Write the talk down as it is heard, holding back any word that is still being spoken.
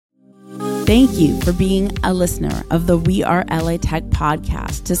Thank you for being a listener of the We Are LA Tech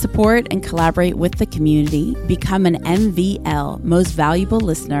podcast. To support and collaborate with the community, become an MVL Most Valuable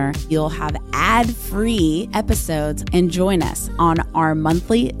Listener. You'll have ad-free episodes and join us on our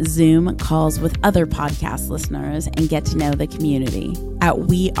monthly Zoom calls with other podcast listeners and get to know the community at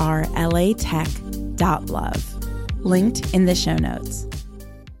wearelatech.love. Linked in the show notes.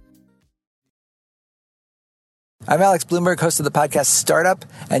 I'm Alex Bloomberg, host of the podcast Startup,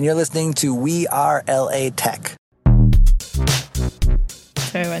 and you're listening to We Are LA Tech. So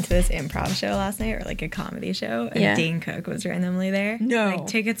I went to this improv show last night, or like a comedy show, and Dane Cook was randomly there. No. Like,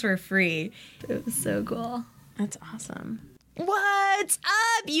 tickets were free. It was so cool. That's awesome. What's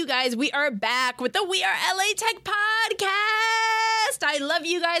up, you guys? We are back with the We Are LA Tech podcast. I love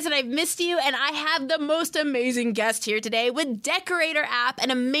you guys and I've missed you, and I have the most amazing guest here today with Decorator app,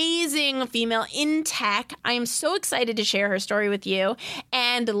 an amazing female in tech. I am so excited to share her story with you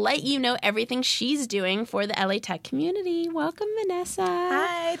and let you know everything she's doing for the LA Tech community. Welcome, Vanessa.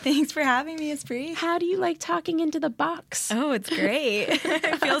 Hi, thanks for having me, Espree. How do you like talking into the box? Oh, it's great.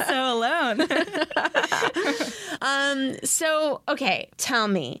 I feel so alone. So, okay, tell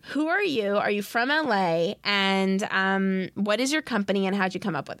me, who are you? Are you from LA? And what is your company and how'd you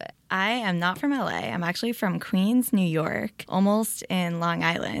come up with it? I am not from LA. I'm actually from Queens, New York, almost in Long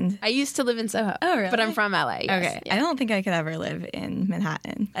Island. I used to live in Soho. Oh, really? But I'm from LA. Yes. Okay. Yeah. I don't think I could ever live in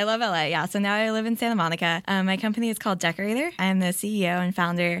Manhattan. I love LA, yeah. So now I live in Santa Monica. My company is called Decorator. I'm the CEO and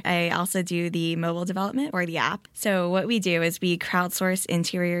founder. I also do the mobile development for the app. So what we do is we crowdsource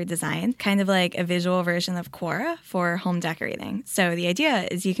interior design, kind of like a visual version of Quora for home decorating. So the idea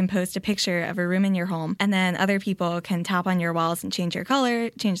is you can post a picture of a room in your home, and then other people can tap on your walls and change your color,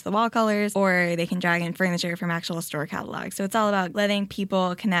 change the wall colors, or they can drag in furniture from actual store catalogs. So it's all about letting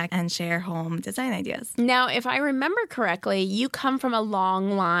people connect and share home design ideas. Now, if I remember correctly, you come from a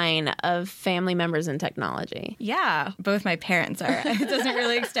long line of family members in technology. Yeah, both my parents are. It doesn't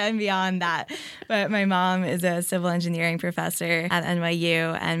really extend beyond that. But my mom is a civil engineering professor at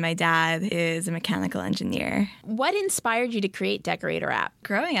NYU, and my dad is a mechanical engineer. What inspired you to create Decorator app?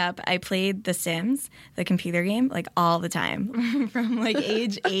 Growing up, I played The Sims, the computer game, like all the time, from like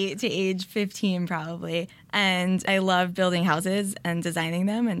age 8 to age 15 probably. And I love building houses and designing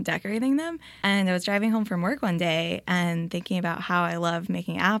them and decorating them. And I was driving home from work one day and thinking about how I love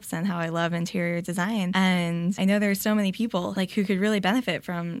making apps and how I love interior design. And I know there are so many people like who could really benefit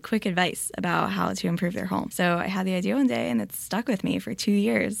from quick advice about how to improve their home. So I had the idea one day and it's stuck with me for 2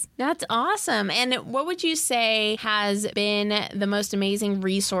 years. That's awesome. And what would you say has been the most amazing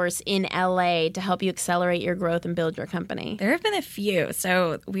resource in LA to help you accelerate your growth and build your company? There have been a few.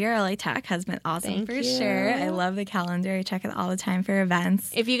 So We Are LA Tech has been awesome. Thank you. Sure. I love the calendar. I check it all the time for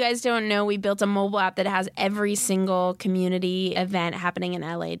events. If you guys don't know, we built a mobile app that has every single community event happening in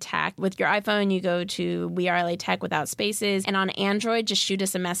LA Tech. With your iPhone, you go to We Are LA Tech without spaces. And on Android, just shoot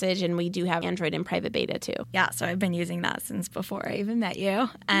us a message. And we do have Android in private beta too. Yeah, so I've been using that since before I even met you.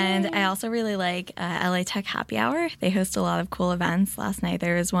 And I also really like LA Tech Happy Hour. They host a lot of cool events. Last night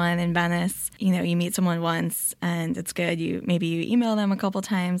there was one in Venice. You know, you meet someone once and it's good. Maybe you email them a couple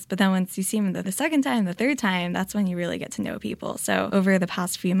times, but then once you see them the second time, the third time, that's when you really get to know people. So over the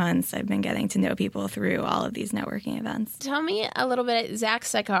past few months, I've been getting to know people through all of these networking events. Tell me a little bit. Zach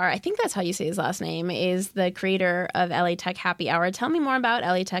Sekar, I think that's how you say his last name, is the creator of LA Tech Happy Hour. Tell me more about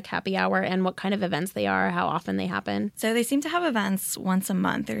LA Tech Happy Hour and what kind of events they are, how often they happen. So they seem to have events once a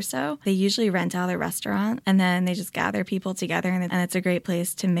month or so. They usually rent out a restaurant and then they just gather people together, and it's a great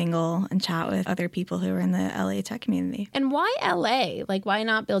place to mingle and chat with other people who are in the LA Tech community. And why LA? Like, why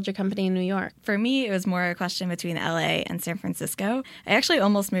not build your company in New York? For me, it was more a question between LA and San Francisco. I actually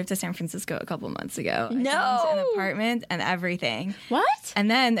almost moved to San Francisco a couple months ago. No! I found an apartment and everything. What?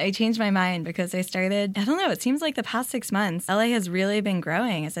 And then I changed my mind because I started, I don't know, it seems like the past 6 months, LA has really been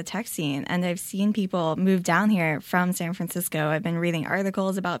growing as a tech scene. And I've seen people move down here from San Francisco. I've been reading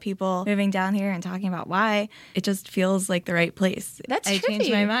articles about people moving down here and talking about why. It just feels like the right place. That's I trippy.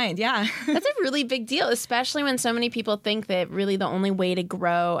 changed my mind, yeah. That's a really big deal, especially when so many people think that really the only way to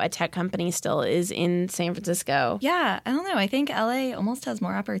grow a tech company still is in San Francisco. Yeah, I don't know. I think LA almost has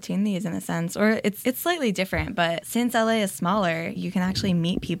more opportunities in a sense, or it's slightly different. But since LA is smaller, you can actually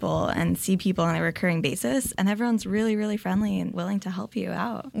meet people and see people on a recurring basis, and everyone's really, really friendly and willing to help you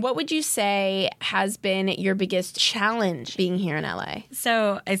out. What would you say has been your biggest challenge being here in LA?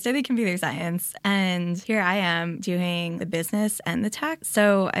 So I studied computer science, and here I am doing the business and the tech.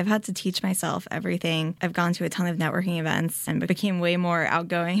 So I've had to teach myself everything. I've gone to a ton of networking events and became way more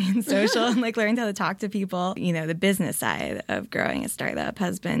outgoing and social and like learned how to talk to people. You know, the business side of growing a startup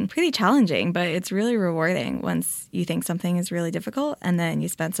has been pretty challenging, but it's really rewarding once you think something is really difficult and then you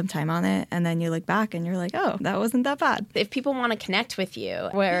spend some time on it and then you look back and you're like, oh, that wasn't that bad. If people want to connect with you,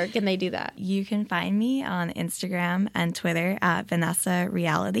 where can they do that? You can find me on Instagram and Twitter at Vanessa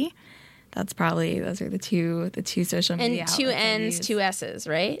Reality. Those are the two social media. And 2 N's, 2 S's,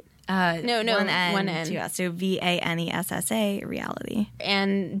 right? No, 1 N. 2 S. So VANESSA Reality.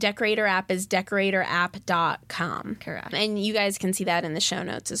 And Decorator app is decoratorapp.com. Correct. And you guys can see that in the show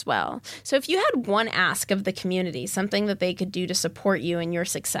notes as well. So if you had one ask of the community, something that they could do to support you and your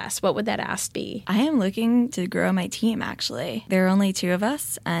success, what would that ask be? I am looking to grow my team, actually. There are only 2 of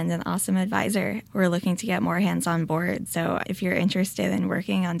us and an awesome advisor. We're looking to get more hands on board. So if you're interested in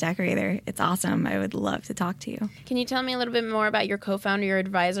working on Decorator, it's awesome. I would love to talk to you. Can you tell me a little bit more about your co-founder, your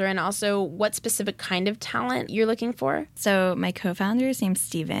advisor, and also what specific kind of talent you're looking for? So my co-founder is named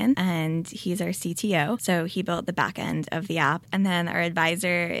Steven, and he's our CTO. So he built the back end of the app. And then our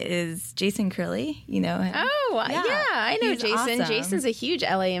advisor is Jason Crilly. You know him? Oh, yeah, I know Jason. Awesome. Jason's a huge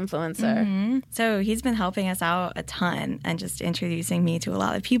LA influencer. Mm-hmm. So he's been helping us out a ton and just introducing me to a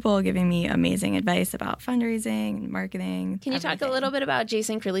lot of people, giving me amazing advice about fundraising and marketing. Can you talk a little bit about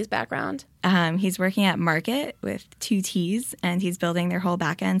Jason Crilly's background? He's working at Market with 2 T's, and he's building their whole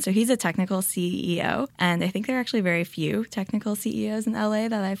back end. So he's a technical CEO, and I think there are actually very few technical CEOs in LA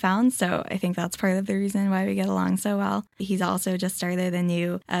that I found. So I think that's part of the reason why we get along so well. He's also just started a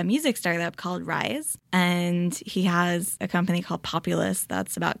new music startup called Rise, and he has a company called Populous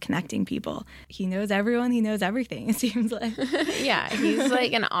that's about connecting people. He knows everyone. He knows everything, it seems like. Yeah, he's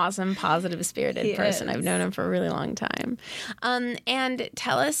like an awesome, positive-spirited person. Is. I've known him for a really long time. And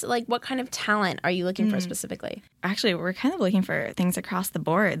tell us, like, what kind of talent are you looking for specifically? Actually, we're kind of looking for things across the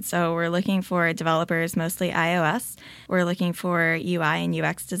board. So we're looking for developers, mostly iOS. We're looking for UI and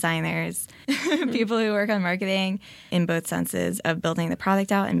UX designers, people who work on marketing in both senses of building the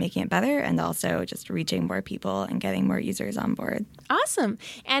product out and making it better, and also just reaching more people and getting more users on board. Awesome.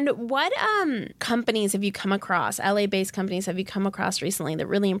 And what companies have you come across, LA-based companies have you come across recently that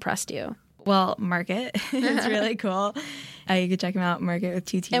really impressed you? Well, Market is really cool. You can check them out, Market with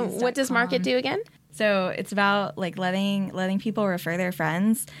 2 T's. And what does Market do again? So it's about like letting people refer their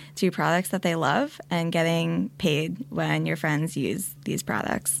friends to products that they love and getting paid when your friends use these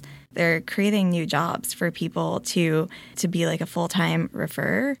products. They're creating new jobs for people to be like a full-time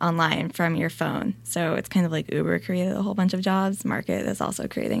referrer online from your phone. So it's kind of like Uber created a whole bunch of jobs. Market is also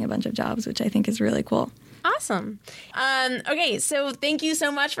creating a bunch of jobs, which I think is really cool. Awesome. Okay, so thank you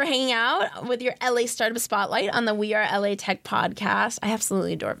so much for hanging out with your LA Startup Spotlight on the We Are LA Tech podcast. I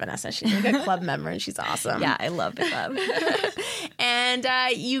absolutely adore Vanessa. She's like a club member and she's awesome. Yeah, I love the club. And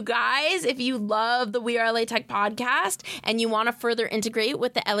you guys, if you love the We Are LA Tech podcast and you want to further integrate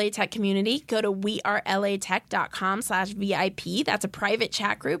with the LA Tech community, go to wearelatech.com/VIP. That's a private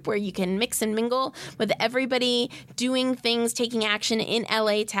chat group where you can mix and mingle with everybody doing things, taking action in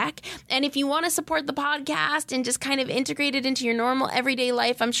LA Tech. And if you want to support the podcast and just kind of integrate it into your normal everyday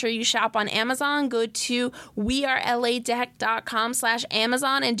life, I'm sure you shop on Amazon. Go to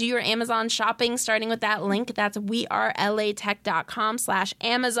wearelatech.com/Amazon and do your Amazon shopping starting with that link. That's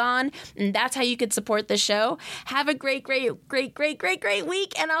wearelatech.com/Amazon. And that's how you could support the show. Have a great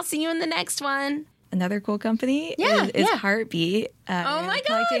week, and I'll see you in the next one. Another cool company is Heartbeat. Oh my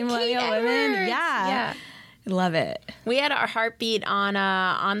God, collecting millennial women. Yeah. Love it. We had our Heartbeat on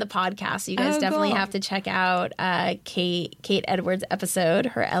the podcast. So you guys definitely have to check out Kate Edwards' episode,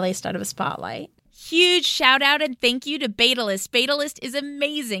 her LA Startup Spotlight. Huge shout out and thank you to Betalist. Betalist is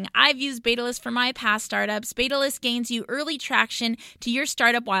amazing. I've used Betalist for my past startups. Betalist gains you early traction to your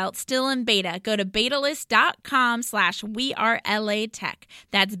startup while it's still in beta. Go to betalist.com/wearelatech.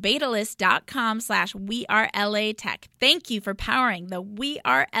 That's betalist.com/wearelatech. Thank you for powering the We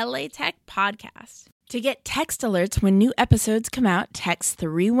Are LA Tech podcast. To get text alerts when new episodes come out, text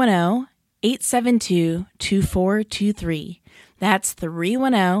 310-872-2423. That's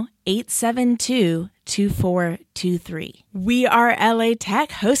 310-872-2423. We Are LA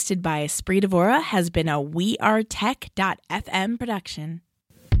Tech, hosted by Esprit Devora, has been a wearetech.fm production.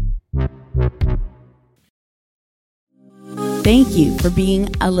 Thank you for being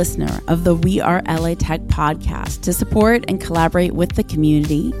a listener of the We Are LA Tech podcast. To support and collaborate with the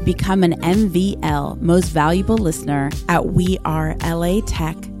community, become an MVL, most valuable listener, at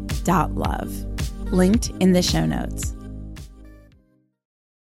wearelatech.love. Linked in the show notes.